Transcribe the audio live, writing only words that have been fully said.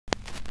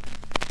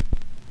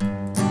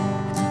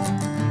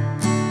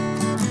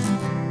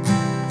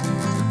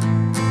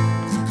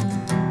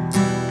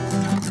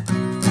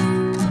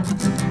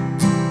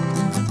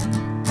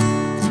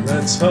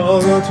Let's all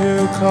go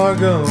to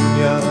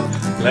Cargonia,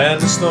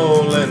 land of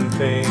stolen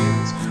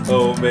things.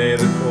 Obey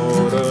the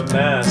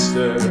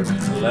quartermaster,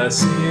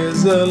 unless he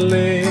is a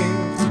link.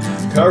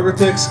 Cargo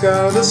tech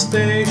scout the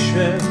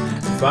station,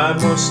 find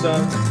more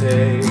stuff to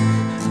take.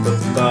 But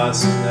the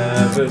boss is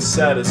never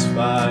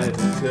satisfied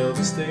until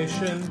the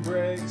station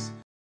breaks.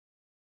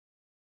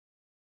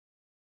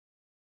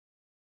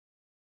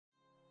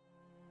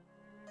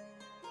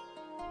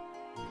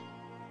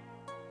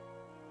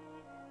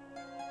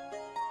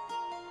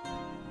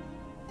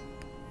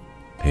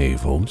 Hey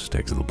folks,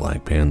 Tex of the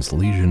Black Pants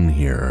Legion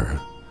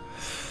here.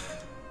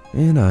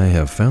 And I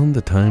have found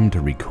the time to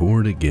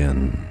record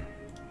again.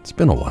 It's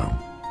been a while.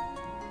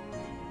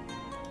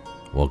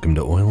 Welcome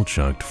to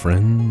OilChucked,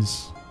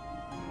 friends.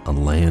 A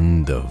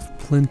land of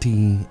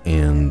plenty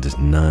and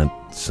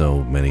not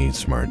so many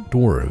smart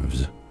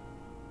dwarves.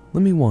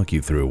 Let me walk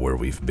you through where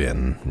we've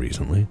been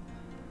recently.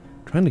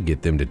 Trying to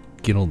get them to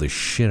get all this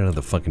shit out of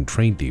the fucking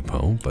trade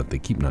depot, but they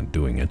keep not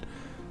doing it.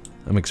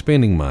 I'm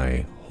expanding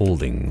my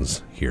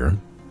holdings here.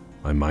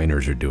 My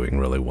miners are doing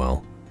really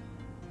well.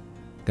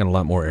 Got a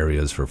lot more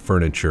areas for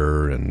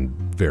furniture and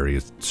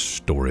various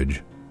storage.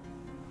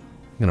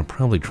 I'm gonna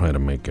probably try to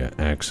make an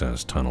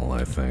access tunnel,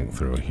 I think,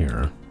 through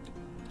here.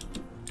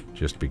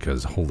 Just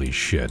because, holy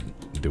shit,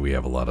 do we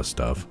have a lot of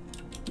stuff.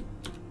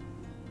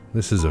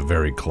 This is a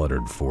very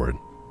cluttered fort.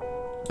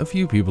 A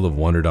few people have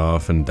wandered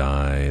off and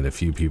died. A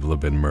few people have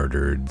been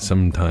murdered.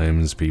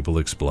 Sometimes people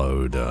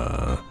explode.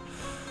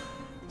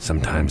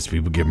 Sometimes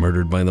people get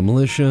murdered by the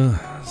militia.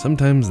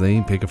 Sometimes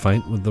they pick a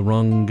fight with the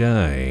wrong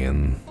guy,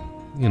 and,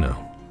 you know.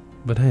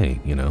 But hey,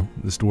 you know,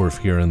 this dwarf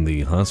here in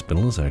the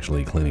hospital is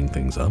actually cleaning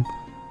things up.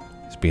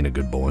 He's being a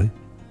good boy.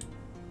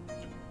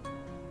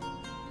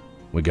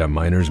 We got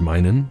miners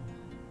mining.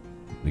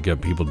 We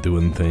got people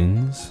doing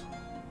things.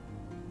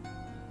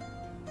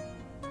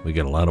 We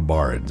got a lot of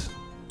bards.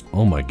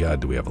 Oh my god,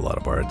 do we have a lot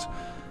of bards.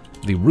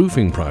 The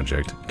roofing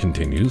project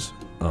continues.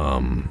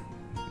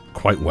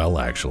 Quite well,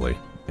 actually.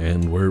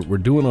 And we're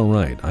doing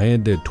alright. I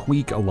had to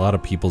tweak a lot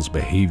of people's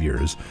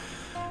behaviors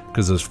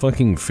because those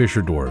fucking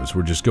fisher dwarves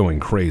were just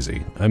going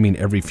crazy. I mean,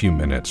 every few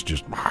minutes,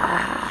 just...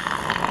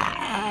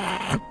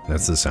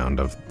 That's the sound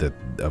of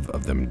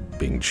them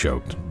being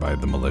choked by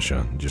the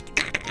militia. Just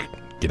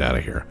get out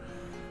of here.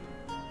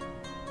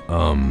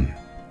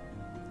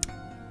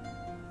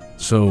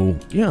 So,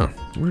 yeah,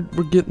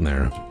 we're getting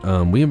there.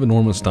 We have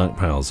enormous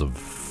stockpiles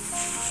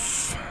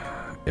of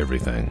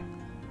everything.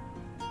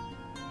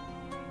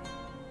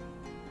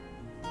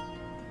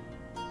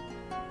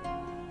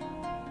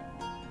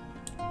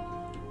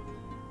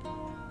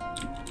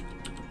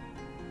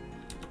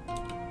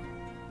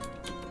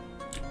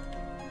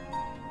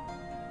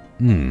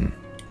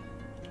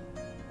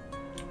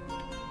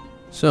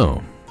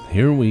 So,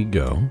 here we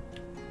go.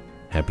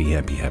 Happy,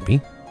 happy, happy.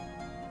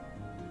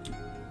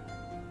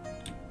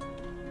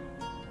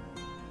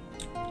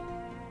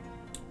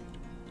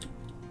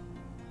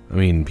 I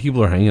mean,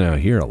 people are hanging out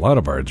here. A lot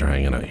of bards are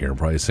hanging out here,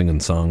 probably singing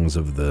songs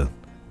of the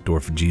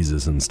Dwarf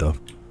Jesus and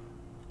stuff.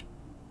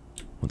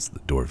 What's the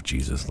Dwarf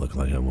Jesus look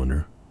like, I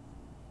wonder?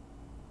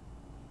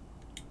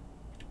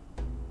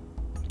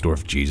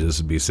 Dwarf Jesus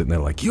would be sitting there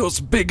like, "Use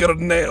bigger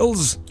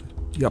nails,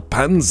 you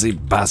pansy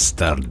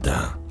bastard.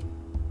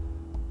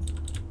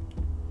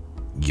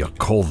 You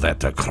call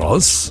that a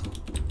cross?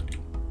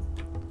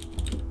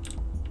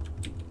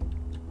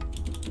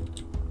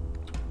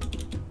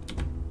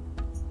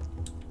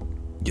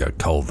 You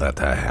call that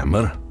a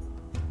hammer?"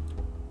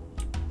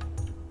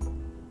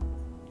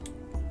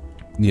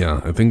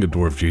 Yeah, I think a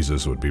Dwarf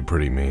Jesus would be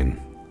pretty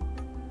mean.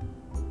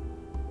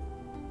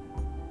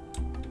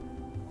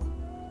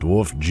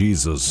 Dwarf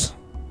Jesus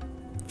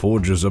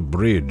forges a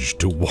bridge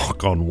to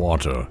walk on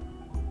water.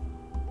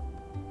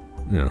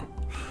 Yeah.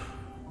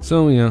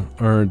 So yeah,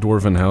 our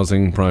dwarven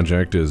housing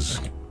project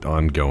is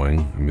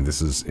ongoing. I mean, this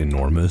is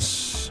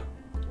enormous.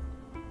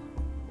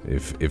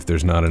 If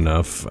there's not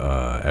enough,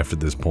 after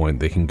this point,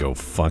 they can go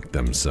fuck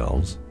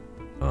themselves.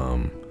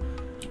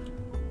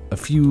 A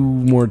few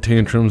more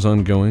tantrums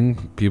ongoing,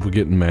 people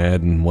getting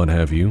mad and what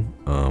have you,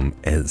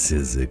 as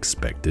is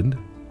expected.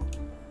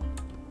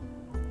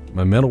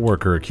 My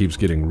metalworker keeps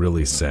getting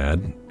really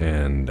sad,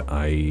 and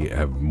I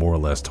have more or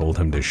less told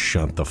him to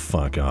shut the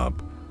fuck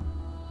up.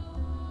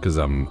 Because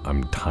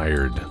I'm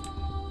tired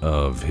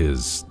of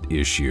his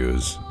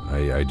issues.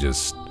 I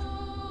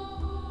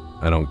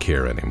don't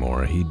care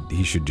anymore.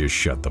 He should just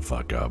shut the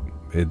fuck up.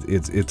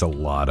 It's a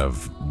lot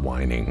of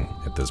whining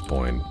at this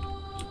point.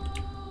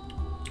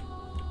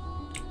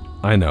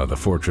 I know the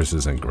fortress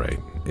isn't great.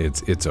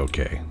 It's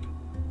okay.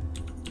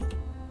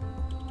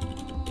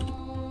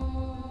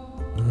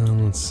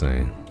 Let's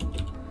see.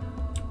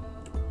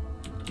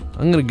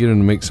 I'm gonna get him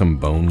to make some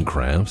bone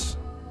crafts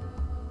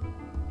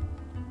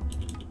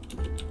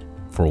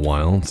for a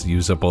while to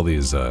use up all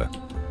these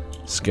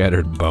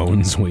scattered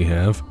bones we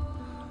have.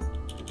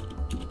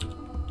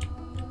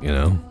 You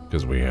know,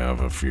 because we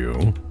have a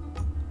few.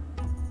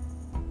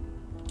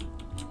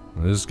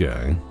 This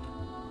guy,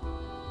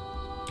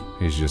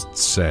 he's just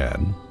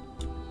sad.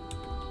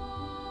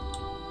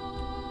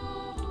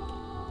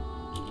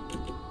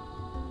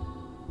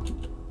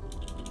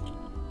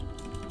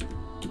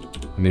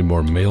 Need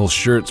more male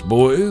shirts,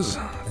 boys.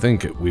 I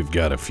think we've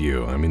got a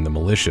few. I mean, the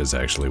militia's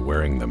actually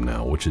wearing them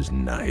now, which is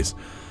nice.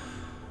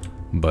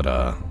 But,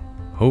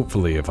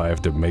 hopefully if I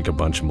have to make a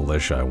bunch of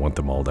militia, I want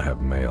them all to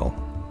have male.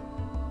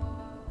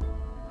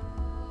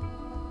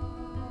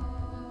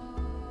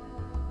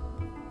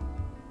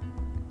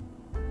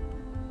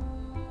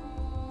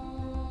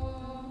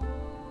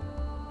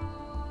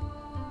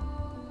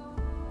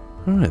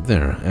 Alright,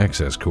 there.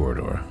 Access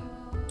corridor.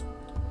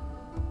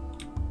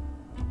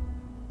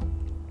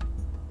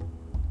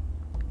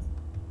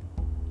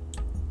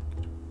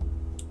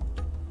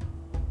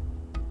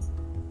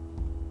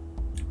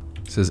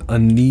 It says,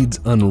 needs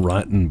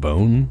unrotten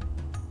bone?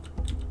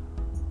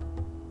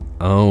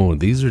 Oh,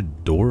 these are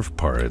dwarf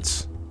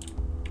parts.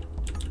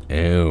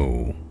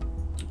 Ew.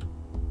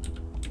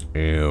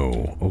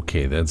 Ew.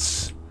 Okay,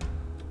 that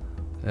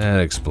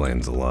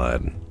explains a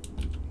lot.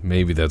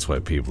 Maybe that's why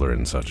people are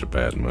in such a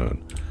bad mood.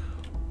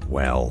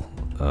 Well,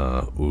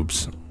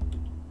 oops,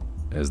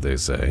 as they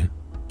say.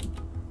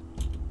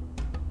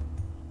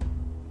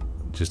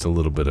 Just a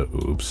little bit of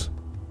oops.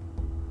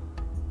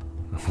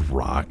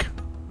 Rock.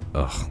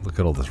 Ugh, look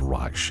at all this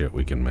rock shit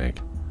we can make.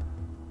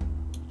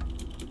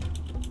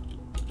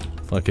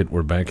 Fuck it,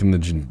 we're back in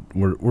the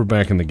we're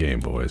back in the game,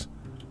 boys.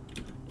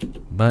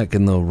 Back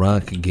in the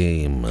rock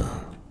game.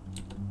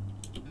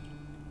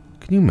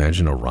 Can you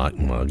imagine a rock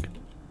mug?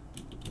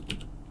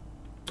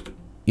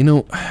 You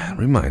know, it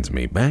reminds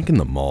me, back in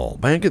the mall,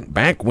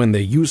 back when they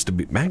used to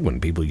be, back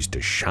when people used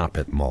to shop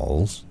at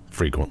malls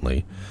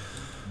frequently.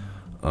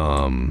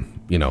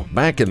 You know,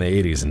 back in the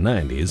 80s and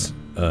 90s,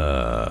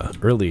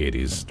 early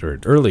 80s, or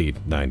early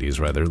 90s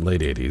rather,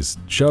 late 80s,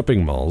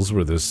 shopping malls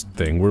were this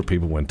thing where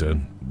people went to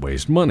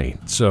waste money.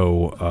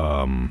 So,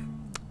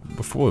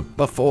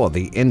 before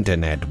the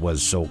internet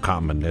was so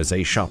common as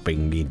a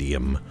shopping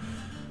medium,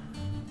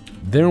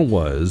 there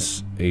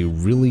was a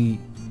really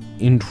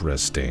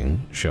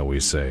interesting, shall we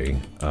say,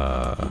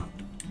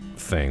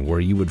 thing where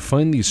you would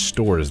find these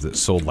stores that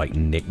sold like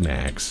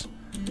knickknacks.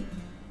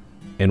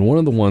 And one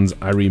of the ones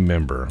I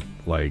remember,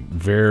 like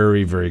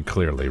very, very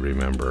clearly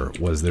remember,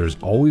 was there's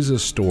always a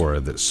store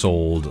that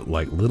sold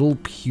like little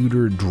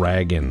pewter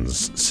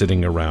dragons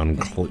sitting around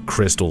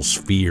crystal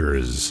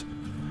spheres,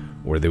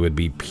 where there would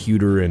be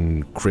pewter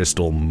and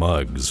crystal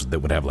mugs that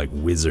would have like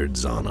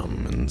wizards on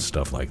them and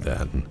stuff like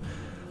that. And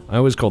I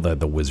always called that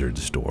the wizard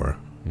store.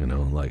 You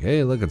know, like,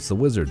 hey, look, it's the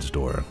wizard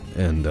store.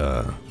 And,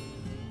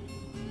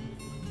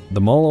 the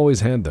mall always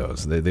had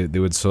those. They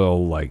would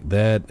sell, like,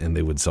 that, and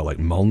they would sell, like,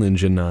 mall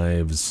ninja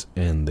knives,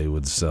 and they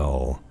would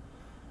sell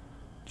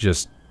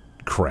just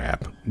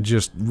crap.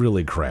 Just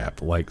really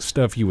crap. Like,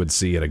 stuff you would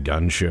see at a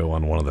gun show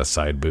on one of the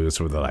side booths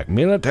where they're like,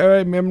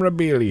 military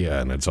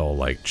memorabilia, and it's all,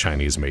 like,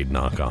 Chinese-made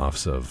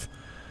knockoffs of,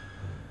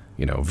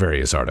 you know,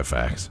 various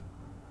artifacts.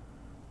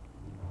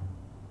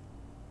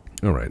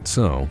 Alright,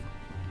 so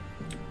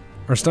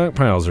our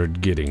stockpiles are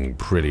getting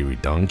pretty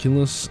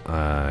redonkulous,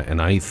 and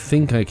I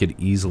think I could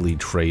easily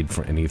trade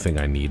for anything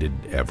I needed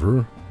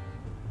ever.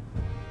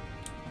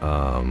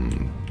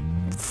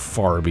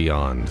 Far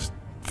beyond,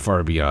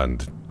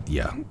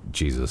 yeah,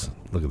 Jesus,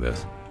 look at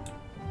this.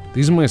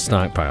 These are my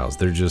stockpiles,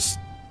 they're just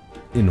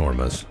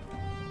enormous.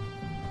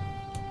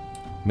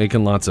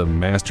 Making lots of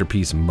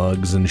masterpiece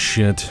mugs and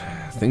shit.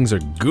 Things are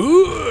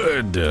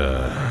good!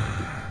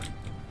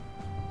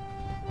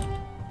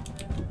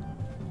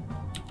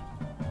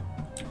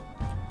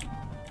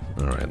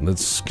 Alright,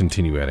 let's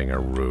continue adding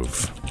our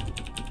roof.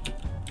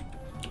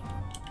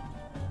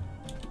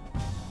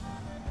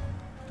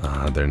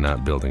 They're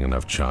not building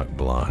enough chalk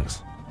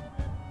blocks.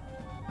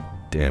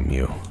 Damn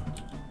you.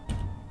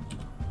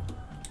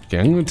 Okay,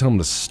 I'm gonna tell them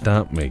to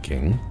stop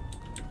making.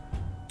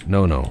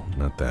 No,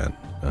 not that.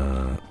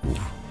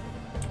 Oof.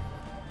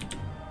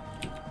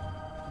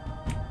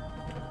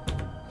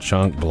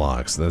 Chalk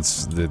blocks,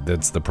 that's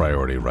the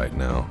priority right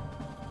now.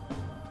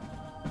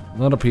 A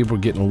lot of people are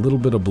getting a little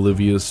bit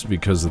oblivious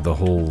because of the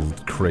whole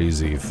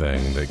crazy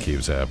thing that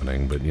keeps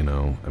happening, but you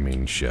know, I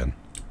mean, shit.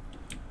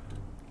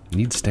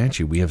 Need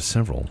statue, we have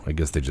several. I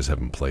guess they just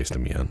haven't placed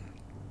them yet.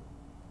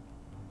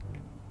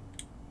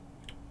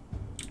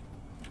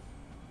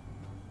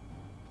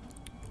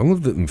 I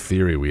love that in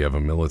theory we have a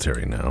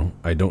military now.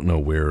 I don't know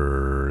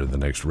where the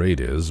next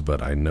raid is,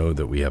 but I know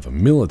that we have a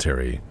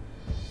military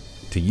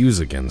to use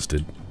against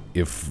it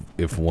if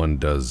one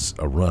does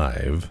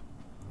arrive,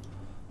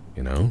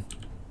 you know?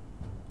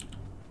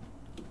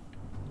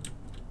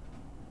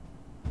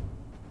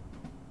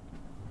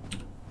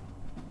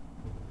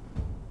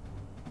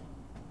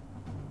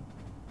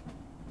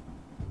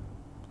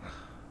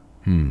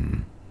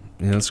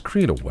 Yeah, let's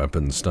create a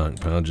weapon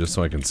stockpile just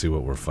so I can see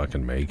what we're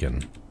fucking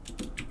making.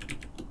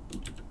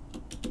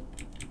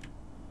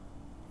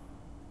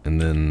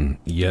 And then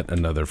yet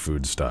another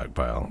food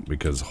stockpile,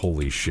 because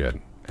holy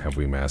shit, have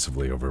we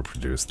massively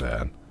overproduced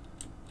that.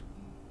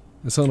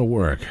 This ought to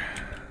work.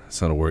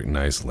 This ought to work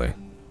nicely.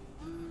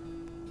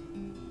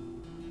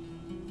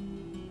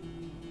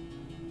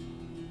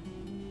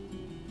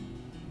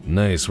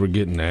 Nice, we're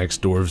getting axe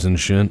dwarves and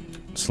shit.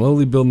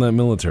 Slowly building that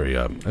military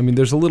up. I mean,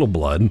 there's a little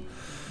blood.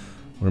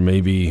 Or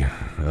maybe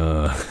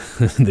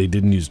they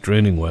didn't use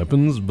training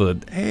weapons,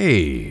 but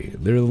hey,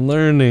 they're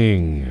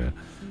learning.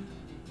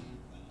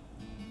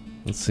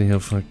 Let's see how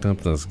fucked up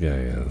this guy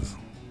is.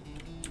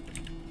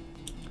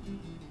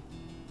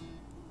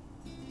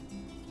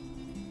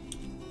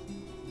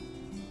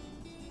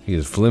 He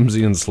is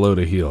flimsy and slow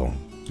to heal.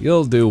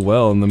 You'll do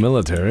well in the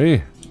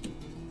military.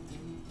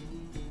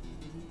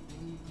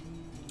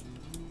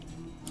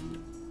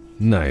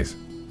 Nice.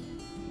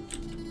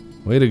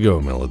 Way to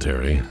go,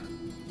 military.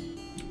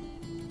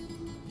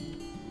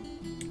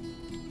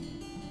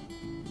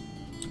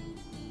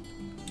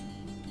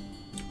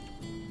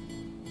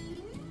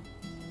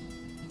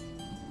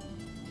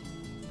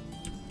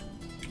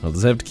 I'll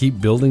just have to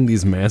keep building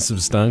these massive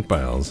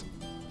stockpiles.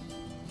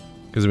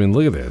 Because I mean,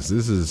 look at this.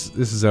 This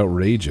is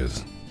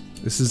outrageous.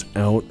 This is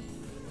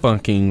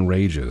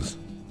out-fucking-rageous.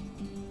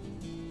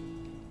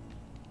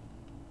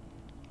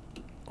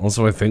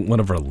 Also, I think one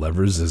of our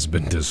levers has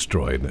been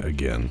destroyed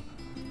again.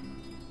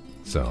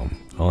 So,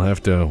 I'll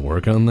have to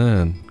work on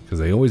that. Because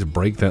they always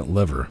break that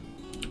lever.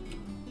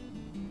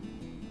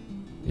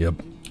 Yep,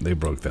 they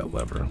broke that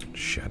lever.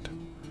 Shit.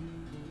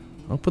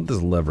 I'll put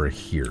this lever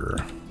here.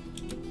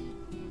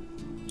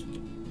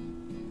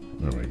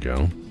 There we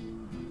go.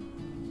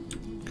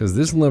 Because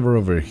this lever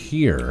over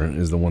here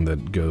is the one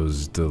that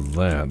goes to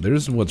that.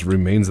 There's what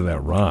remains of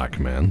that rock,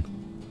 man.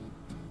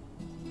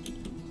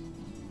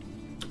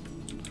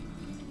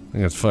 I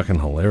think that's fucking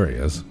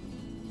hilarious.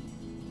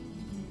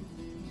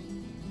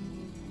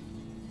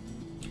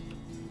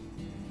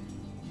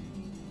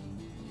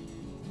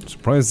 I'm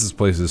surprised this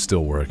place is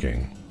still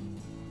working.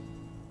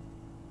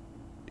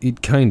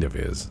 It kind of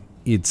is.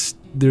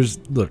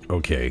 Look,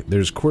 okay,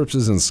 there's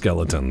corpses and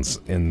skeletons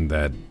in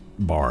that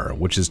bar,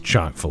 which is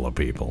chock full of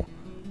people.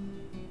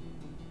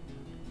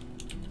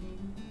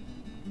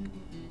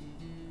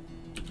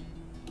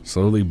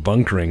 Slowly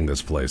bunkering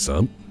this place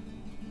up.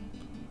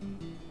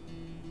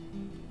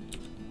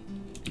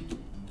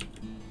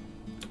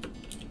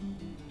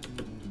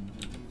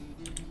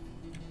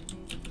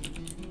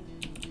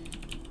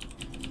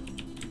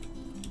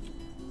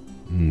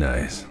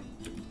 Nice.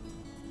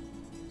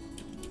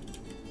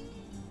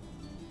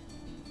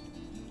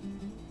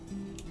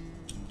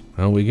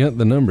 Well, we get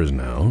the numbers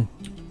now.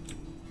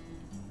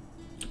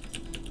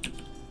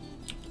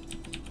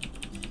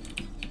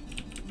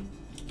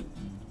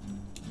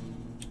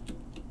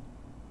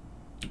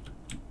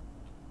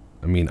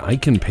 I mean, I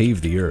can pave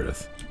the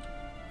earth.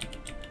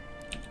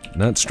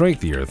 Not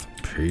strike the earth,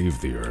 pave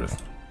the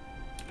earth.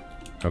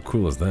 How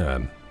cool is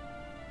that?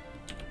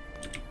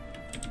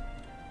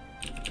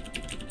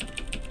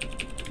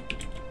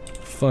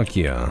 Fuck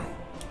yeah.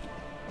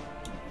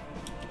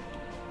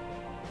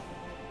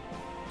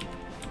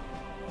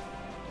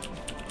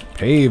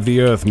 Pave the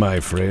earth, my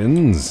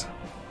friends.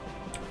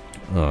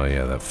 Oh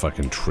yeah, that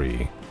fucking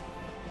tree.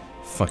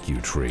 Fuck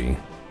you, tree.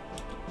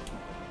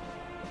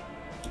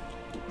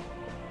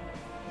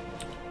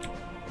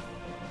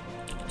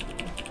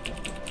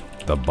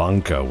 The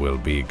bunker will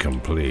be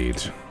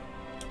complete.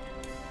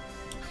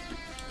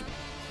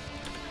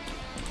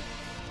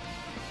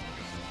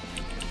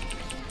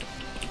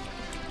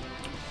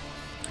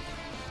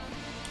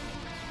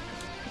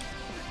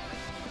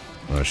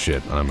 Oh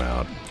shit, I'm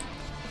out.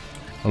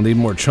 I'll need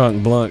more chalk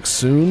blocks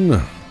soon.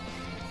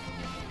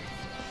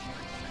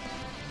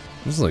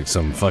 This is like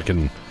some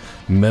fucking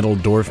metal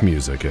dwarf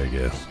music, I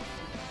guess.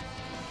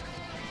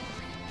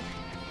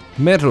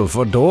 Metal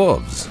for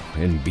dwarves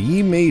in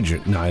B major.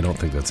 No, I don't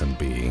think that's in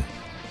B.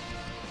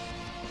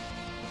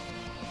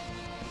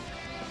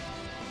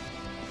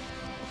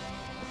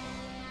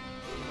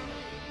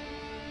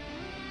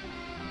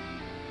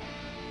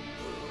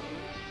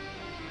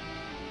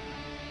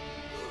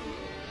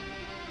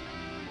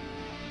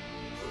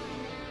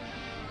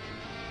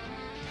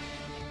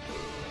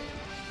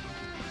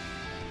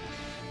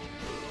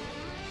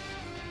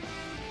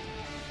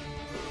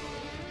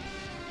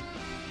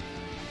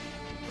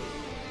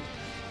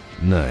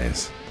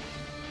 Nice.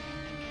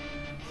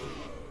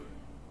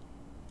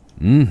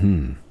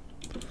 Mm-hmm.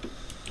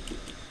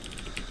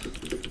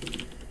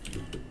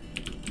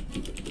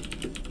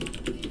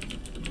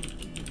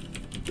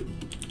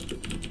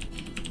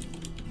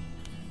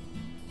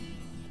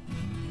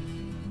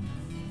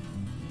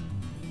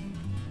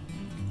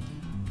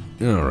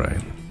 All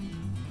right.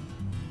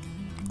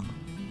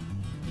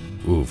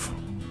 Oof.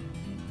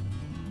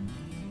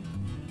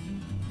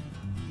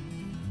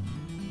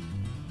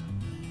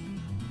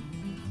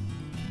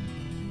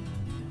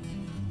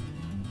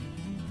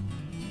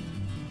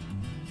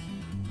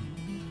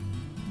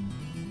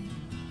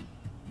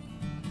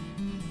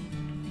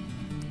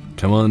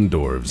 Come on,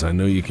 dwarves. I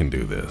know you can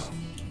do this.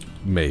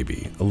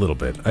 Maybe. A little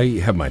bit. I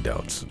have my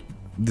doubts.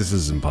 This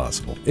is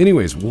impossible.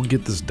 Anyways, we'll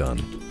get this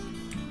done.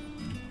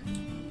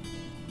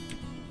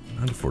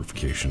 Not a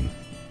fortification.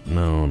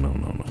 No.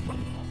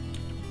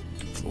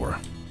 Floor.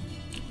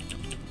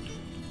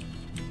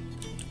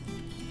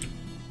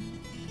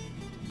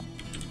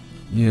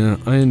 Yeah,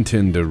 I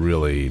intend to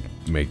really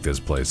make this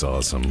place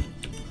awesome.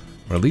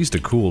 Or at least a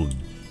cool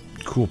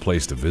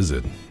place to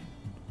visit.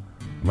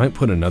 Might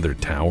put another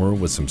tower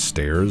with some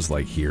stairs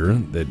like here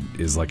that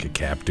is like a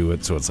cap to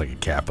it, so it's like a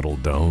capital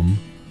dome.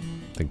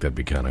 I think that'd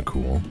be kind of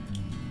cool.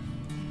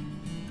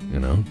 You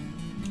know?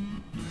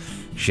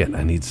 Shit,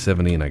 I need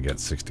 70 and I got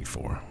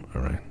 64.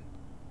 Alright.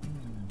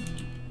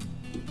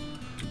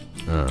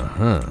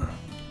 Uh-huh.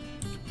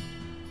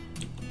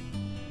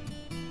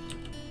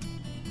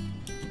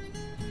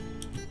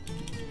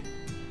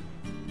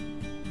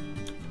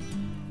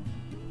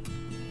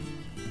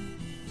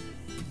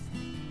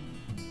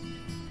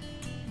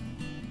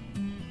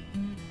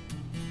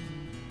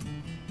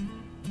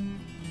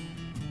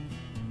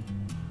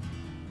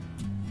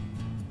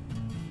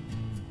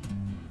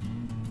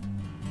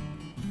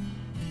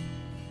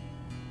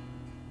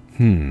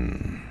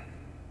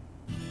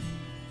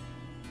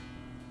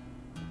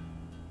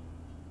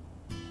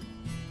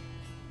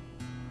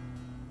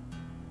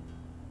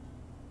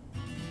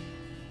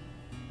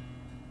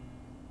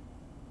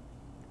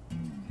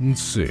 Let's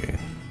see.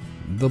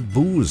 The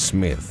booze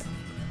smith.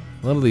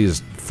 A lot of these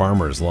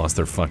farmers lost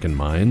their fucking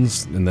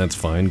minds, and that's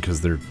fine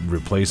because they're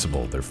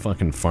replaceable. They're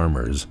fucking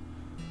farmers.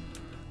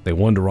 They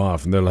wander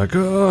off and they're like,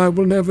 oh, I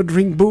will never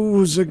drink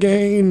booze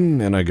again.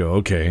 And I go,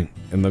 okay.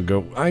 And they'll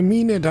go, I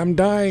mean it, I'm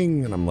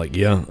dying. And I'm like,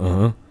 yeah,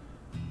 uh-huh.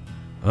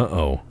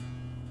 Uh-oh.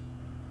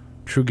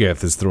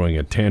 Trugath is throwing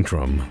a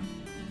tantrum.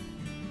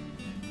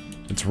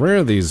 It's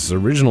rare these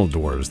original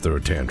dwarves throw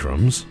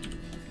tantrums.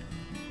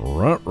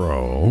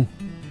 Ruh-roh.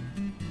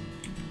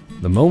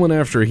 The moment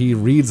after he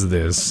reads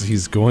this,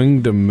 he's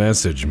going to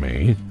message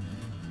me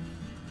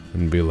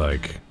and be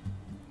like,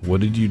 what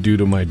did you do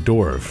to my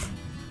dwarf?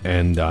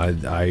 And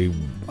I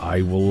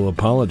will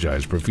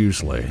apologize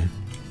profusely.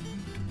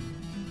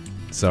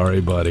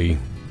 Sorry, buddy.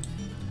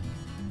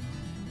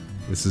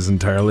 This is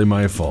entirely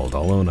my fault.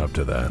 I'll own up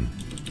to that.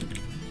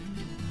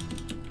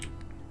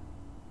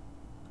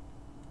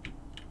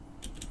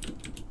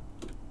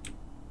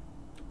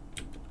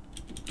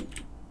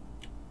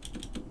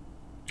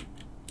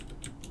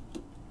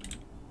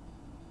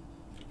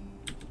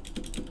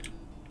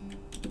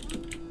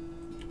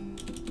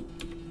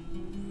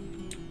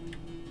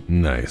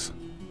 Nice.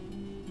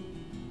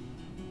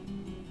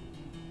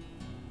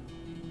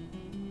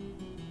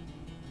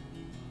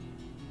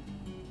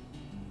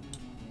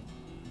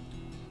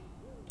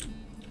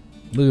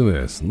 Look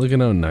at this. Look at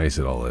how nice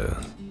it all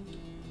is.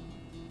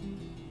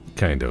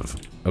 Kind of.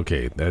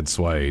 Okay, that's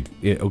why...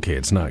 okay,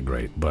 it's not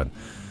great, but...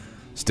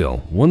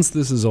 Still, once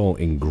this is all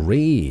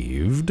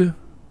engraved...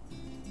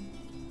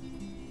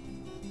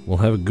 we'll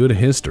have a good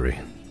history.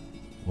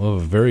 We'll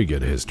have a very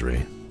good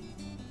history.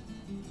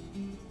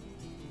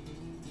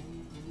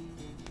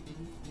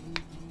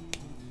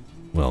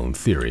 Well, in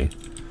theory.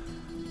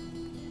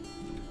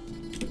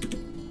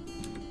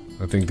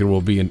 I think there will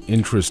be an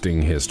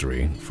interesting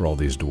history for all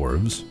these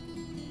dwarves.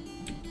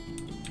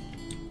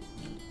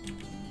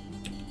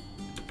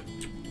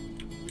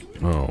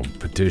 Oh,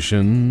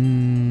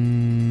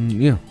 petition...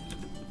 yeah.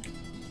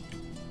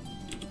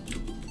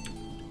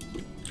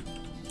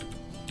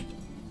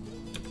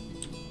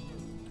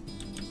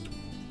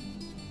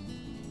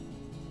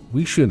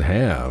 We should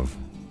have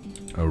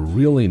a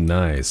really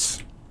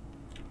nice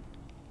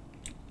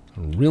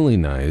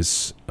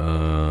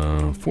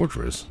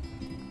fortress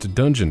to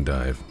dungeon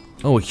dive.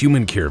 Oh, a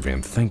human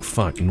caravan. Thank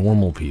fuck.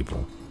 Normal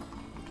people.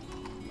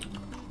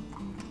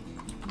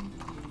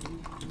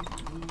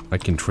 I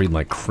can trade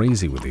like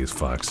crazy with these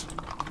fucks.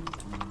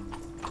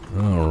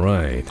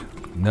 Alright.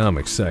 Now I'm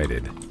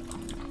excited.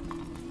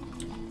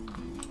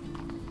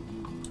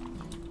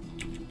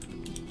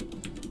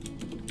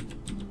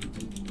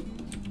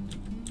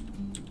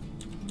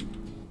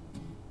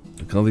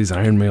 Look at all these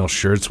Iron Mail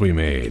shirts we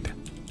made.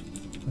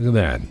 Look at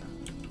that.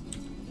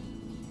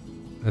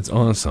 That's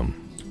awesome.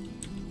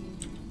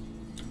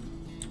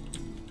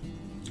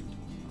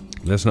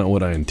 That's not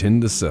what I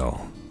intend to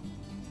sell.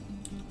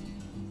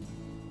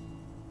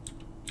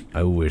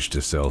 I wish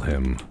to sell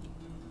him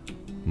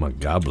my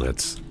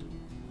goblets.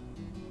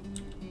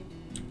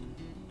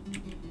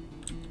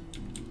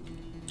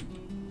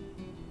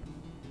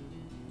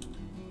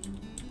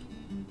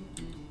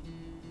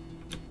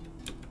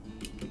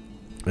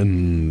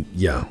 And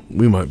yeah,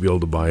 we might be able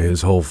to buy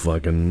his whole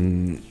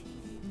fucking...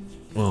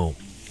 well,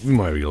 we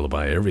might be able to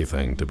buy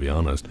everything, to be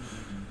honest.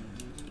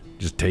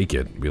 Just take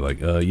it. Be like,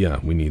 yeah,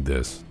 we need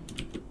this.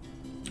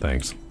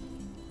 Thanks.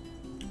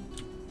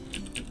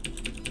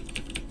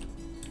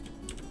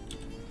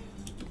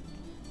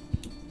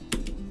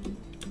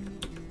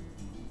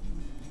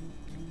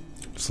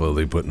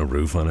 Slowly putting a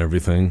roof on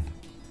everything.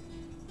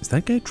 Is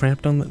that guy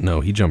trapped on that? No,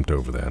 he jumped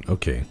over that.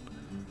 Okay.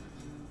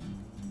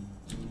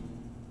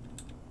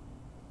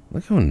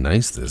 Look how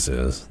nice this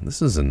is.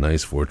 This is a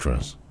nice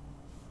fortress.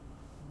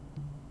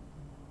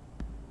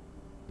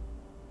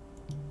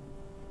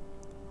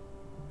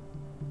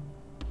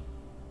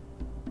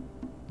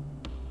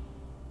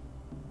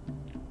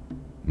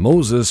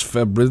 Moses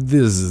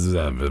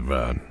Febrizam.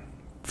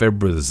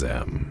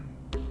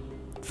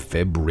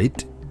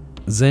 Febritzam?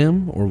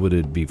 Or would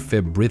it be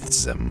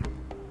Febrithzam?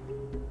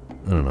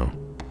 I don't know.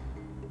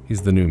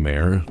 He's the new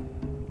mayor.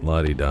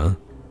 La-di-da.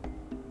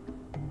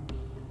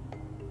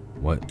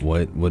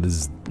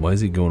 Why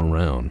is he going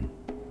around?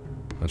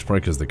 That's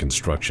probably because the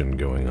construction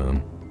going on.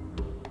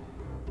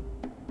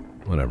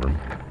 Whatever.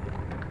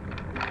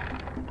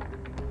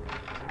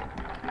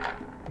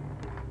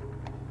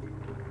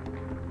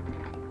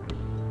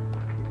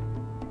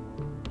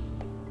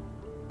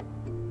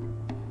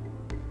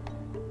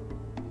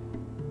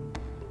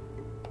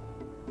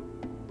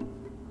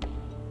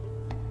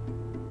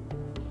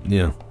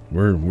 Yeah,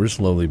 we're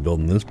slowly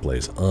building this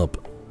place up.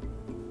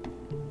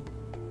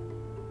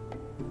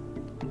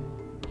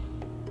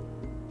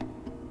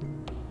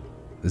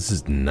 This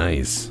is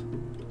nice.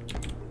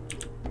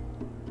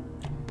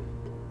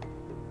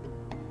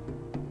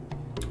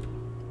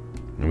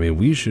 I mean,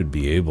 we should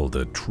be able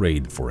to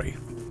trade for a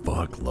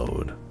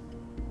fuckload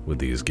with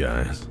these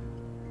guys.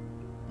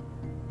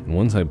 And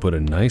once I put a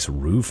nice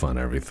roof on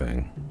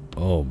everything,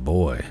 oh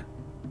boy.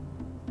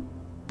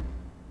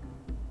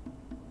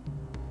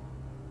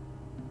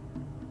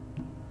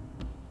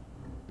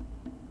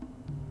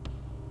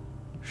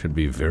 Should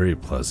be very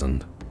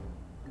pleasant.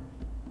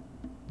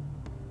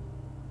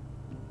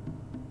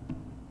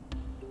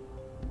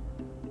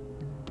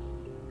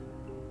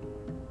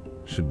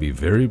 Should be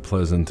very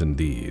pleasant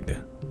indeed.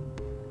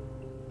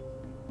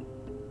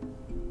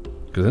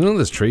 Because I know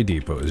this trade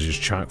depot is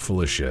just chock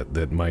full of shit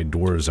that my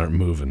dwarves aren't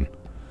moving.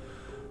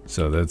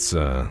 So that's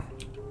a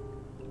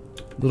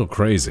little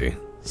crazy,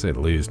 to say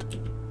the least.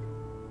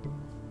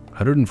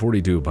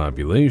 142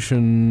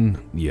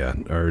 population. Yeah,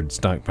 our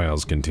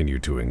stockpiles continue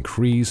to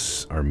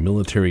increase. Our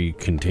military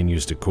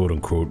continues to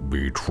quote-unquote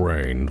be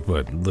trained,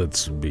 but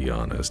let's be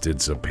honest,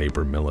 it's a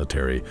paper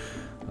military.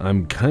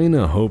 I'm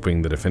kinda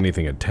hoping that if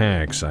anything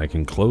attacks, I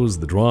can close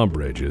the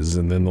drawbridges,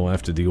 and then they'll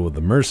have to deal with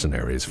the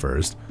mercenaries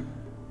first,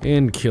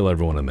 and kill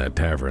everyone in that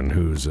tavern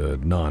who's a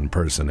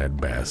non-person at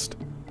best.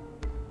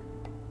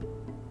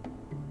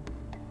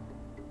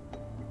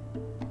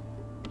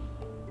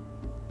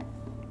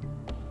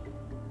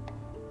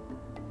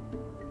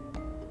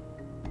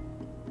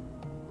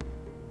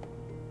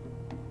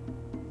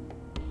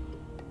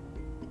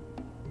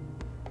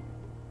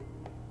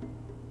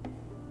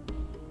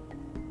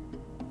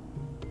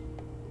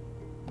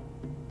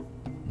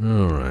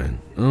 Alright.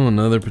 Oh,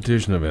 another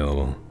petition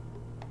available.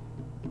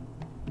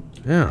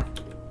 Yeah.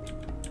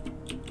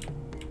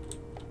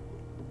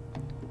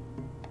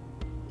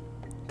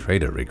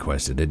 Trader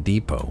requested a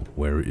depot.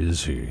 Where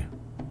is he?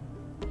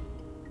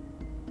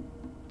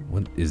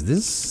 What is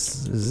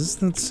this? Is this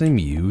that same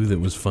U that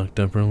was fucked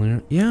up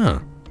earlier?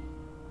 Yeah.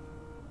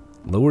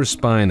 Lower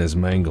spine is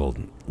mangled.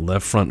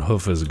 Left front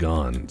hoof is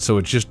gone. So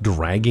it's just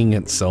dragging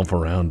itself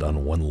around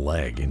on one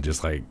leg and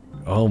just like,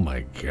 oh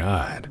my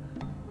god.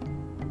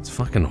 It's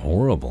fucking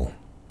horrible.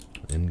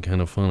 And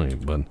kind of funny,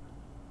 but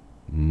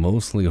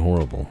mostly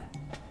horrible.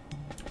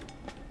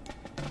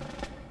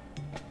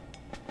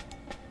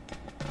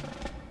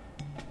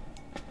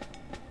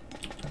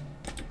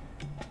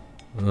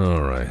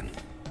 Alright.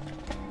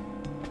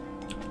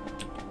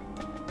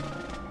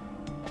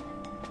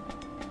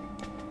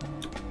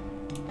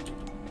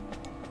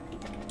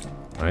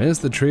 I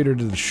asked the trader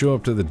to show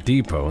up to the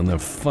depot, and the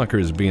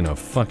fucker's being a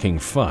fucking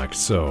fuck,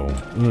 so...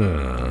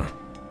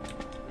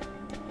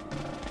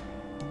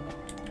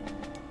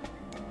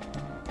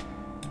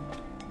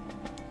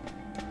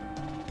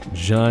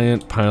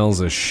 Giant piles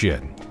of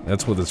shit.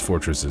 That's what this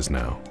fortress is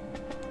now.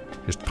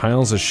 Just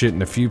piles of shit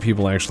and a few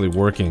people actually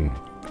working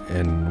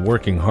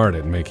hard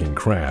at making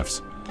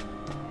crafts.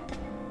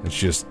 It's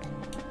just...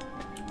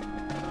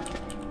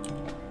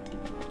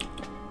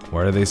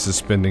 Why are they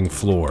suspending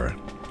floor?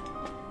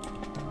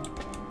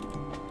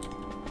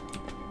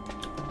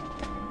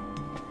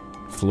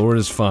 Floor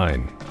is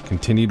fine.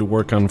 Continue to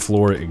work on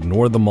floor.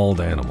 Ignore the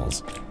mauled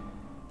animals.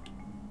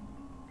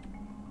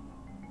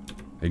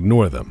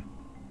 Ignore them.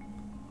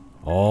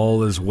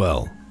 All is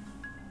well.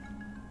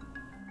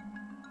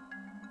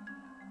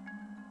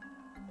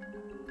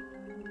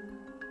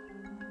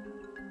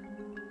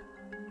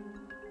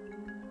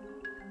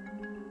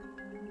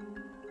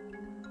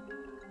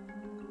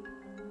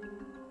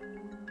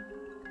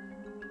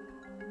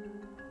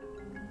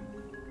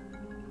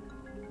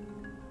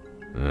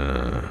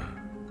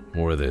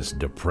 More of this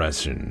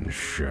depressing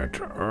shit.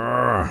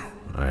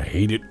 I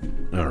hate it.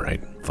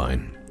 Alright,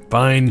 fine.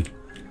 Fine.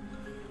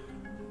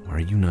 Why are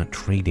you not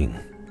trading?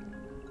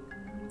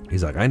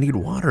 He's like, I need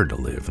water to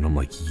live. And I'm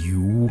like,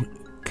 you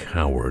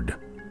coward.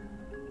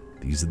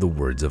 These are the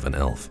words of an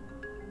elf.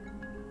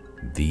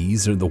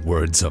 These are the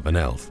words of an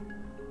elf.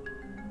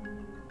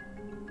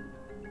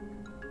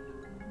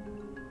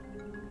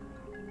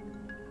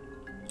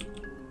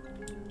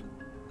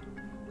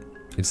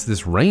 It's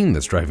this rain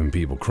that's driving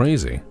people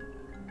crazy.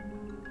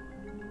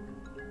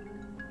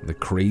 The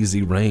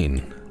crazy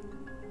rain.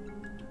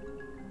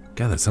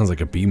 God, that sounds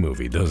like a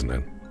B-movie, doesn't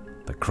it?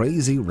 The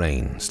Crazy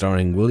Rain,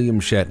 starring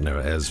William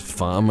Shatner as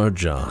Farmer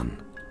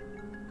John.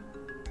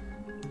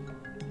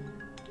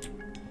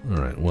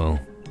 Alright, well,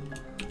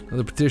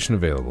 another petition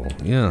available.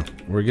 Yeah,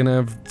 we're gonna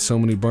have so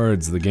many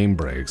bards the game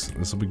breaks.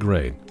 This will be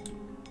great.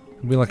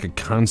 It'll be like a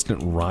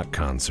constant rock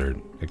concert,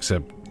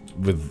 except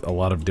with a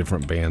lot of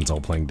different bands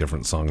all playing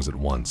different songs at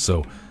once.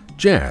 So,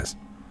 jazz.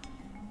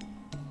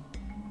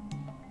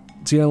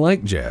 See, I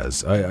like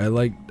jazz. I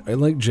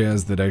like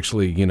jazz that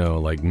actually, you know,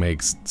 like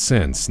makes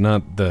sense.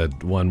 Not the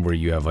one where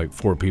you have like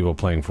 4 people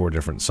playing 4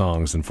 different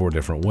songs in 4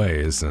 different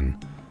ways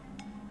and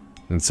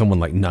someone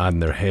like nodding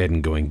their head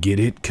and going, "Get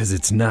it? Because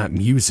it's not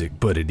music,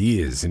 but it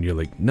is." And you're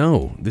like,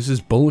 no, this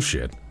is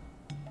bullshit.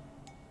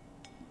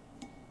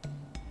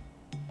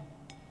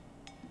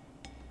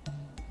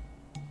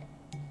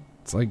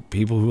 It's like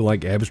people who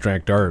like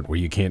abstract art where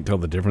you can't tell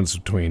the difference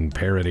between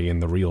parody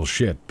and the real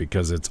shit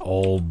because it's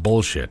all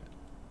bullshit.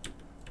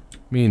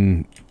 I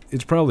mean,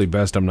 it's probably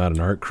best I'm not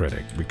an art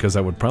critic because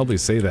I would probably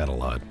say that a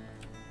lot.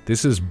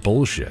 This is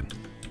bullshit.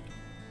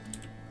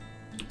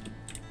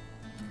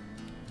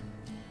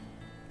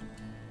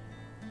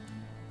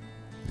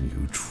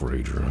 You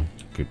traitor,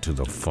 get to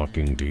the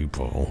fucking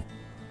depot.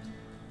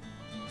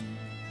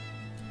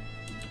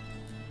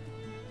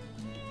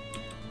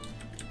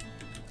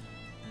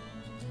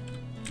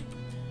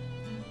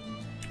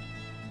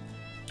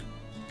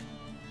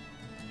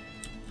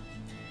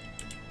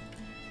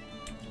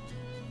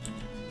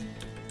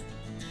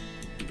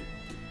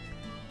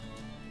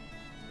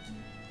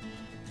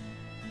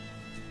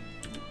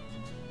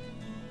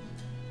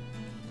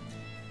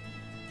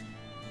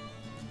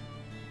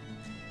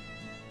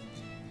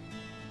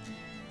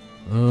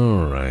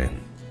 Alright.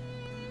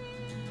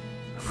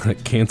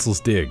 Cancels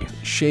dig.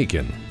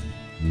 Shaken.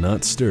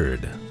 Not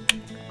stirred.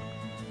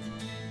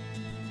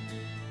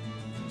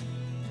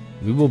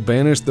 We will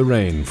banish the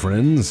rain,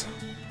 friends.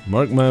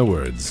 Mark my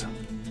words.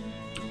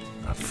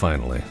 Ah,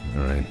 finally.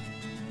 Alright.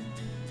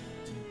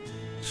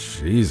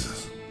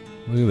 Jesus.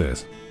 Look at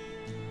this.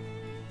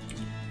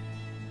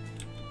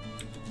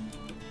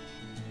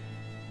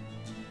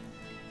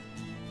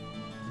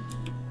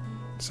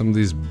 Some of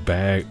these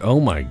oh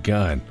my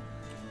god.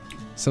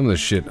 Some of the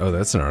shit, oh,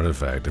 that's an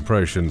artifact. I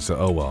probably shouldn't sell,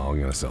 oh well, I'm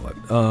gonna sell it.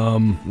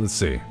 Let's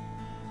see.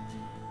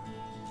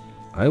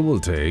 I will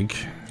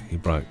take, he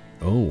brought,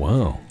 oh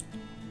wow.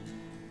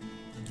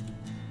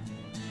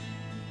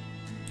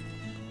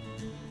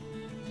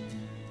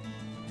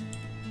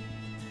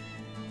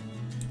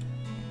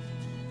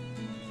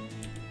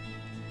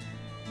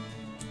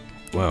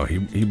 Wow,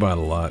 he brought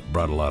a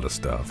lot of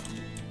stuff.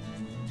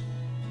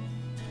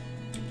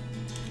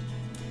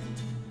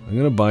 I'm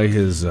gonna buy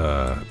his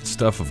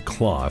stuff of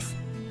cloth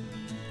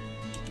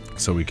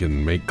so we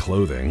can make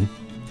clothing.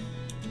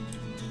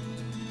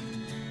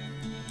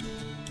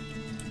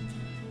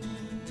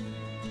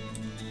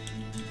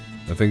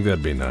 I think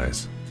that'd be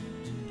nice.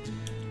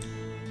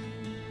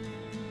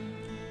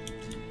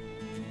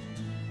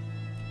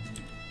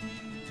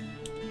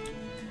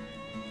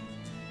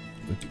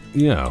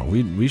 Yeah,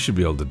 we should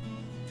be able to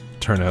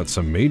turn out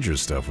some major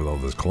stuff with all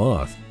this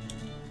cloth.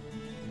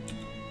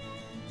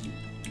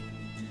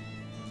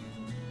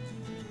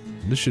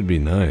 This should be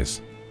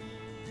nice.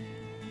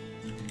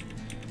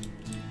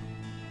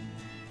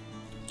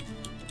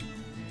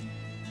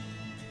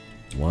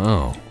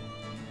 Wow.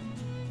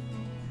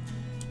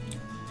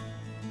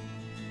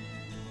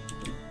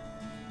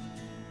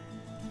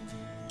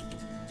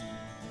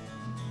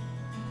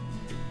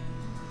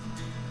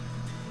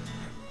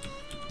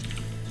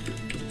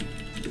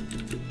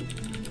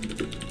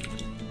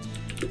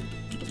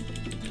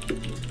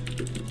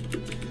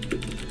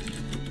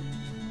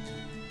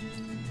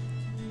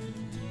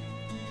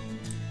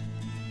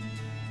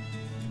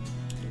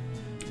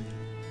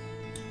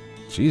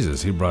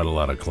 Jesus, he brought a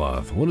lot of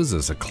cloth. What is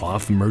this, a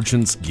cloth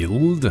merchant's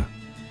guild?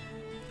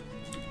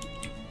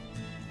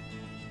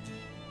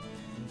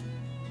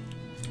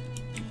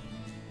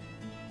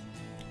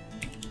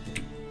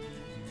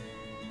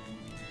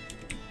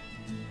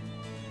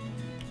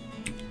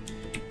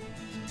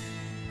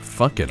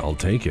 Fuck it, I'll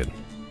take it.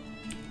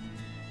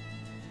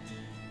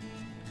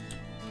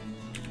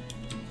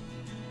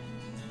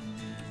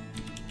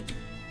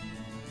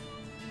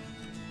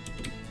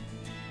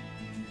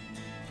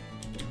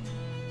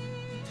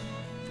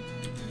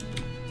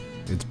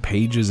 It's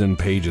pages and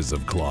pages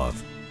of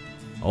cloth.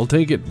 I'll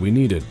take it, we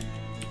need it.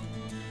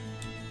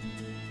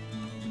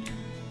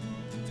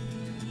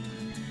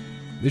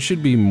 This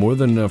should be more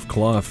than enough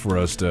cloth for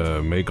us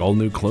to make all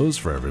new clothes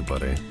for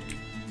everybody.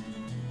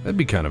 That'd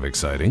be kind of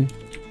exciting.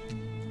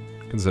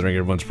 Considering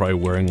everyone's probably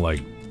wearing,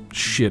 like,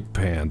 shit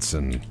pants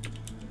and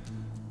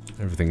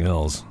everything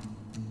else.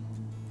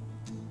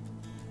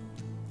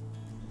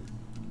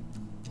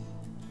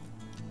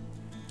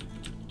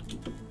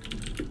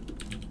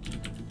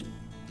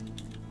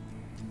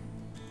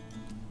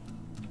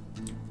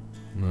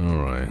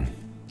 Alright.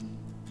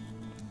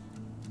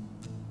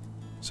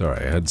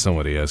 Sorry, I had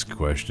somebody ask a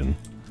question.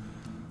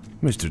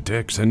 Mr.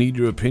 Tex, I need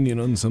your opinion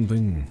on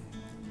something.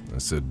 I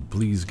said,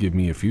 please give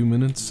me a few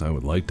minutes. I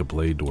would like to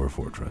play Dwarf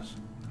Fortress.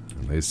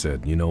 And they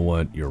said, you know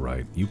what, you're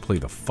right. You play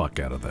the fuck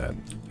out of that.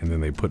 And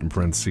then they put in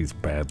parentheses,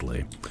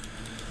 badly.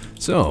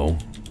 So,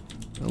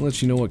 I'll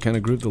let you know what kind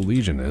of group the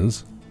Legion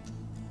is.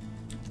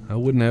 I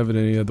wouldn't have it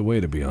any other way,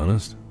 to be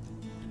honest.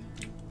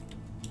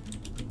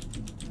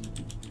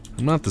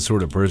 I'm not the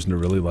sort of person who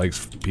really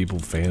likes people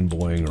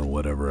fanboying or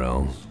whatever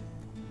else.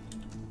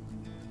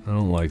 I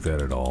don't like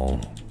that at all.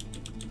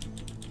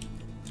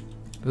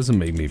 Doesn't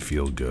make me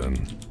feel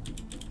good.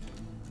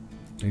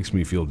 Makes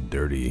me feel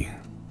dirty.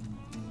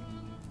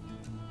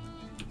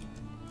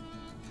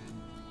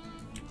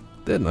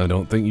 Then I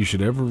don't think you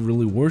should ever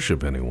really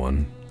worship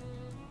anyone.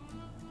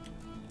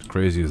 As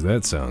crazy as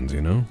that sounds,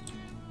 you know?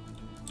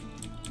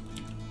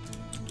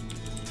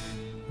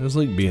 That's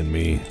like being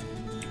me.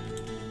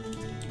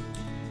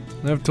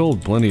 I've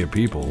told plenty of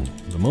people,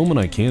 the moment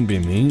I can be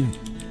me,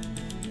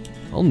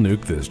 I'll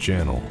nuke this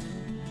channel.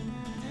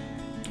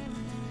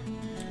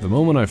 The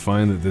moment I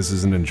find that this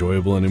isn't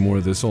enjoyable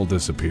anymore, this all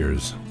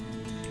disappears.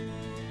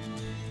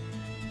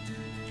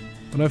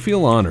 But I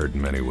feel honored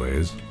in many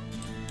ways.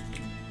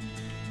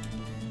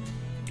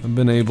 I've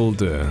been able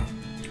to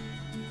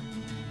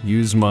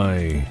use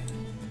my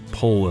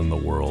pull in the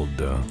world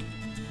to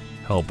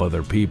help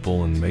other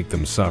people and make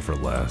them suffer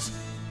less.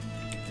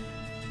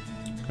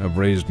 I've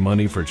raised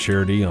money for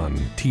charity on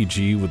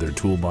TG with their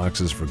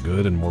toolboxes for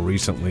good, and more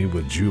recently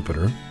with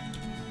Jupiter.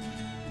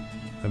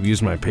 I've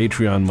used my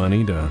Patreon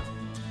money to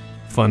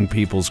fund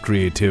people's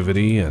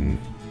creativity and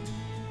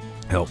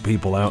help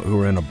people out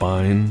who are in a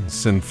bind,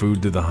 send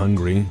food to the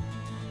hungry,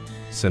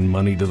 send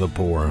money to the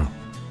poor.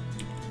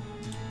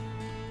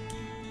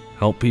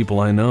 Help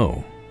people I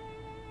know,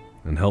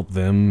 and help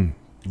them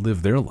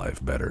live their life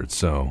better,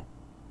 so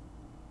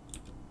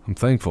I'm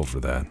thankful for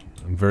that.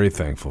 I'm very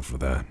thankful for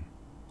that.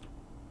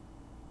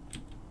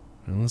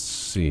 Now let's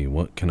see,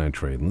 what can I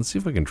trade? Let's see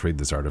if I can trade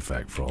this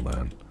artifact for all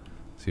that.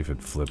 See if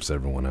it flips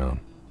everyone out.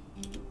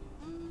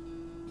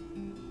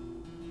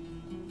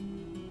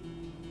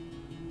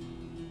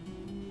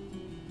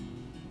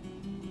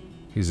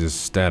 He's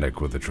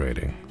ecstatic with the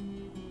trading.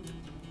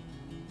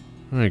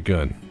 Alright,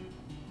 good.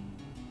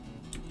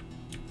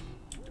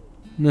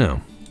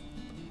 Now,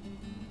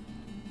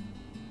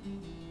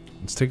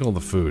 let's take all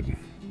the food.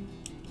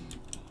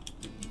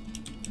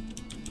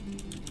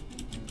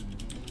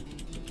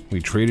 We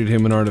traded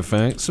him an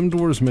artifact. Some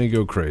dwarves may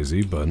go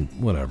crazy, but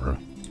whatever.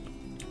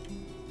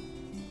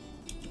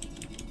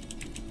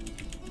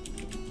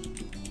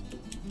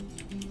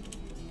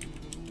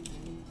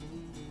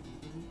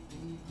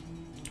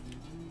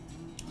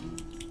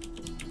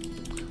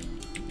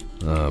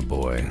 Oh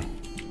boy.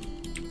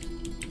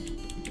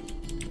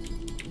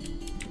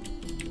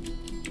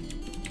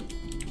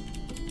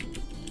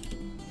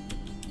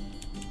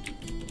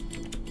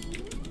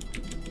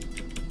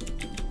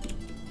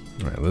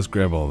 Alright, let's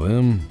grab all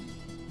them.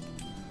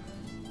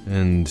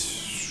 And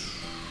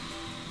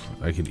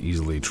I could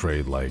easily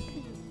trade, like,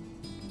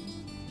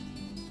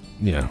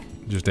 yeah,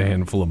 just a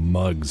handful of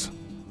mugs.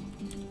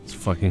 It's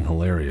fucking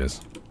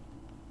hilarious.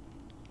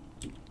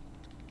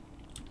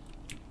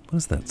 What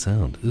does that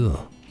sound? Ugh.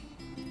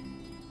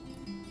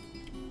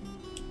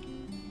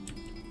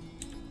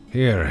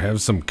 Here,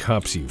 have some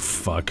cups, you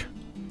fuck.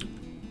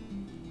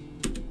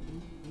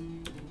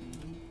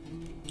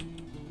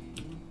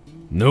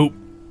 Nope.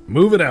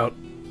 Move it out.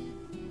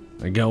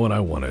 I got what I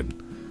wanted.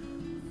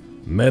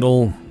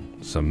 Metal,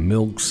 some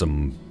milk,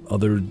 some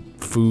other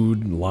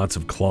food, lots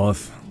of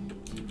cloth.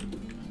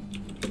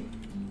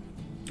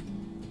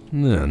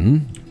 And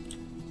then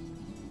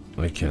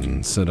I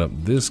can set up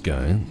this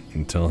guy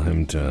and tell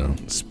him to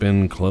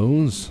spin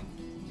clothes.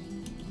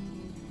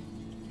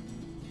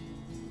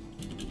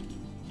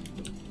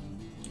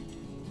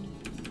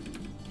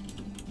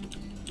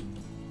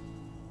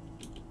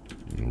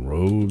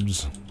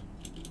 Robes,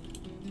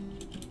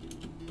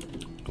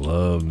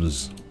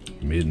 gloves,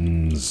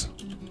 mittens,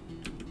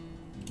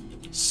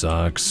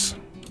 socks,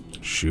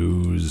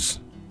 shoes,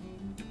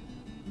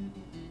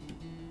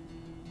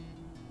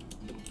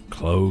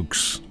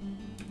 cloaks,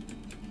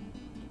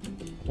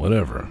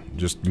 whatever,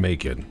 just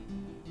make it.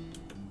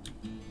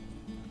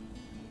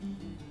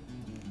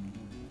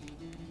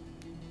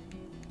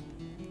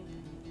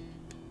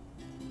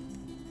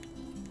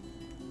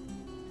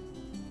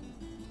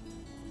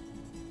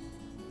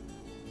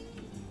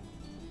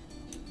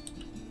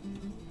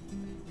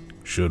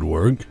 Should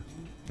work,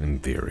 in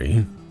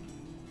theory.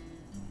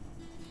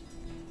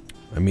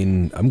 I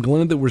mean, I'm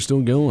glad that we're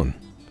still going.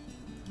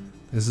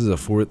 This is a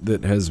fort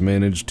that has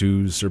managed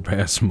to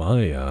surpass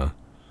my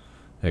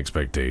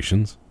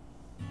expectations.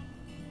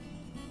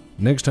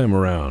 Next time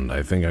around,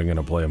 I think I'm going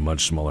to play a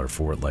much smaller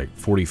fort, like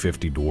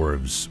 40-50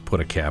 dwarves, put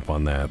a cap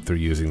on that through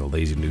using the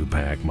lazy noob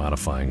pack,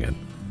 modifying it.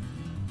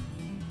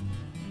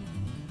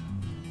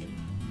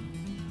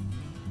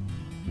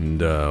 And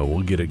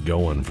we'll get it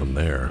going from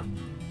there.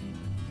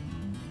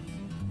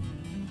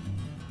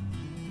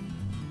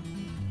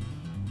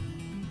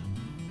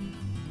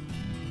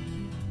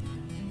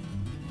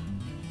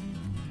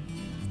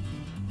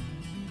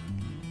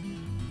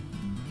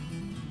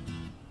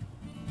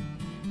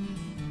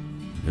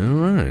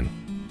 Alright.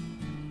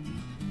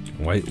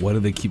 Why do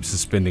they keep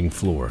suspending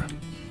floor?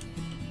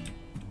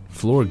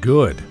 Floor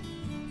good.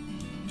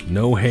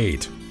 No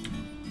hate.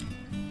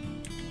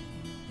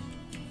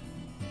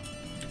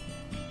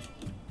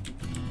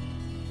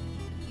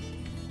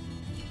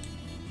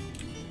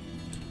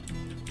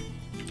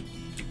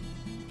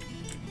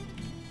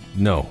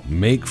 No,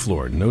 make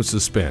floor, no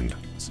suspend.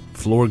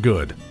 Floor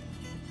good.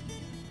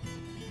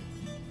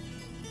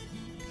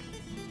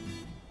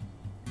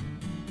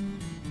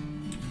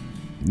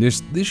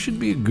 This should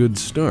be a good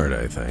start,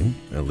 I think,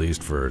 at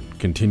least for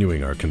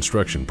continuing our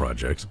construction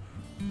projects.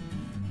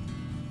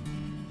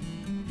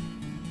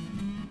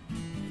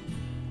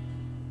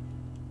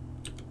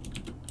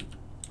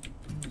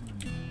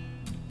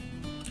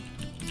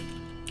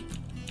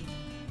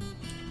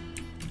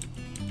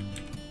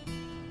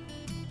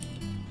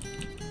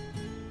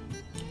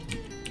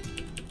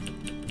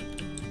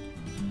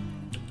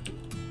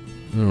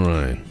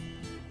 Alright.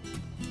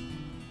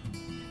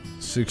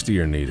 60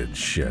 are needed.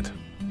 Shit.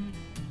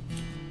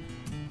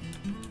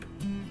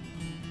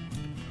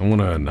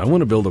 I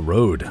wanna build a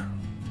road.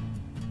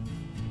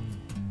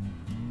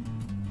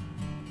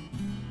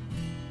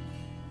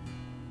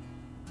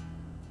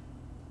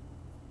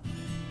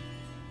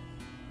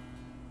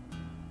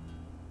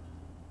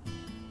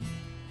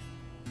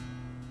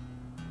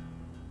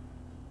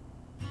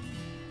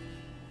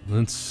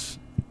 Let's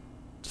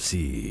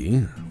see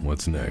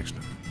what's next.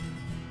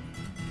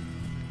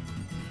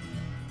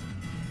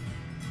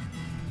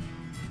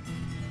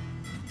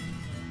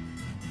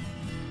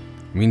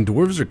 I mean,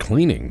 dwarves are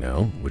cleaning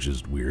now, which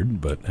is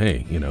weird, but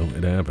hey, you know,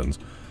 it happens.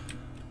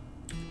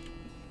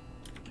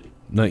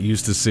 Not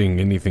used to seeing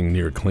anything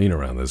near clean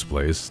around this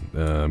place.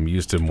 I'm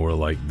used to more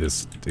like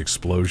this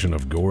explosion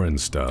of gore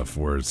and stuff,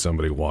 where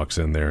somebody walks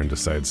in there and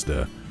decides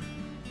to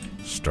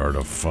start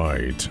a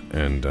fight,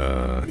 and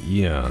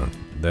yeah,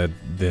 that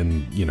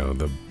then, you know,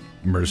 the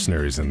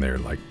mercenaries in there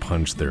like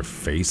punch their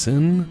face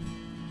in.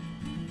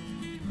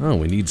 Oh,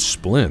 we need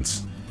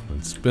splints.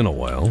 It's been a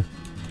while.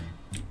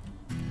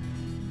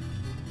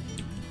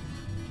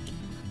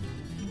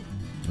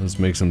 Let's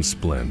make some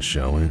splints,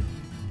 shall we?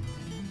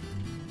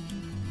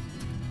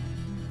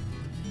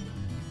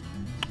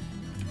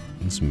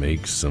 Let's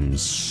make some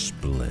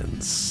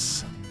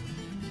splints.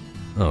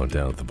 Oh,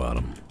 down at the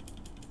bottom.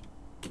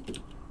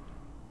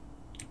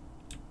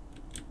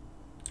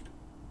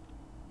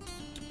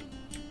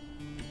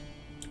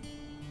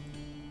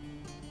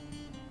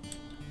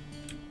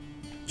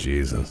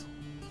 Jesus.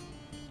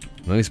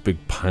 Nice big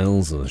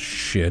piles of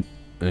shit.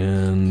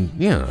 And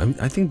yeah,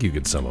 I think you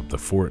could sum up the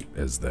fort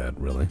as that,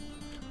 really.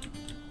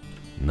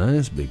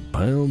 Nice big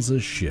piles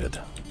of shit.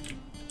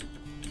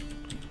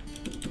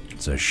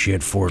 It's a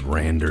shit fort,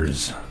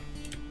 Randers.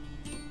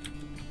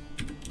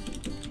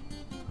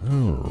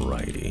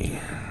 Alrighty.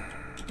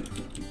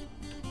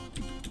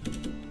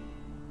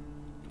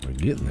 We're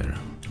getting there.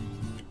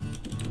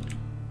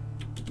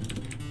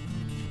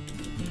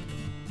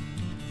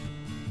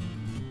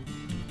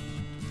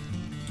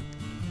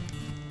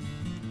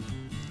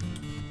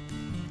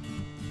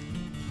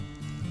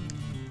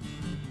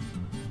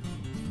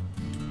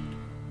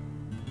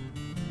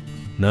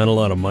 Not a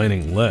lot of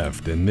mining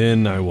left, and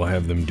then I will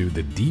have them do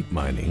the deep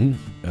mining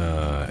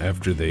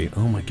after they...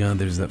 Oh my god,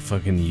 there's that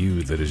fucking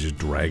ewe that is just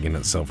dragging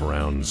itself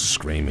around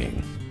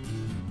screaming.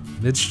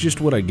 That's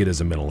just what I get as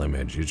a mental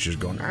image. It's just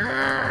going...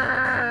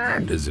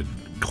 as it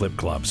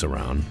clip-clops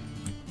around.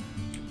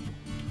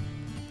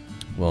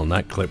 Well,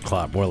 not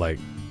clip-clop, more like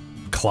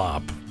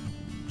clop,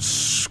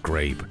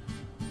 scrape,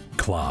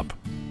 clop,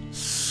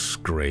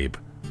 scrape,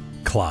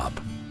 clop,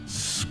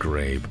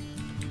 scrape.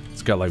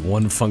 It's got like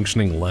one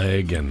functioning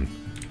leg and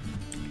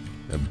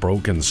a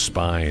broken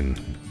spine,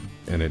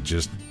 and it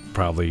just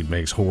probably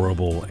makes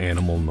horrible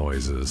animal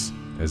noises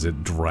as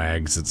it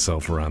drags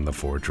itself around the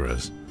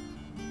fortress,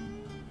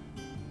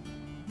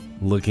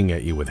 looking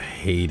at you with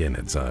hate in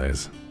its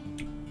eyes.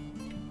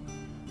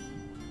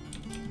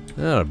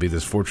 That'll be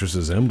this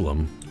fortress's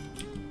emblem.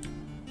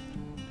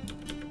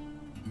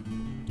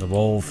 Of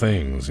all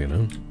things, you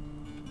know?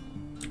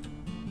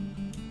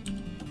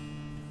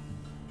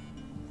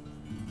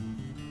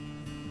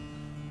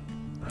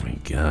 I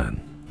mean, God.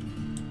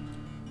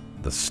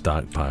 The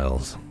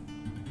stockpiles.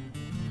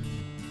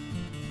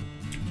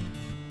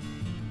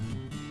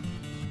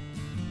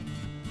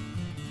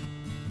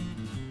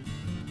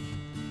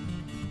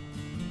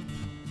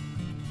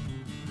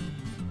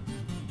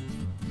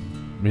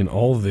 I mean,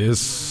 all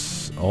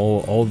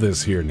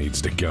this here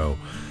needs to go,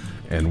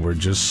 and we're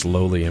just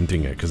slowly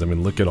emptying it, because I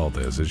mean, look at all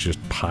this. It's just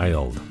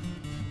piled.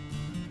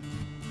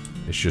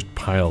 It's just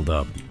piled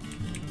up.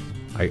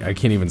 I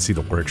can't even see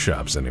the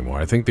workshops anymore.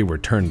 I think they were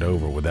turned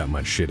over with that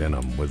much shit in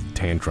them, with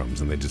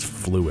tantrums, and they just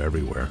flew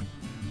everywhere.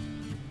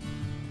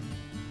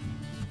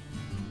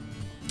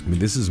 I mean,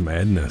 this is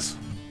madness.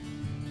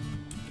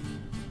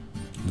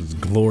 This is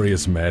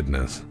glorious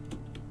madness.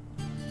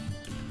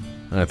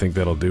 I think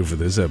that'll do for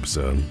this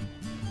episode.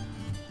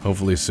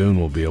 Hopefully soon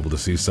we'll be able to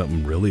see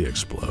something really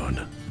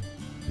explode.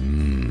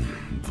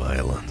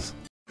 Violence.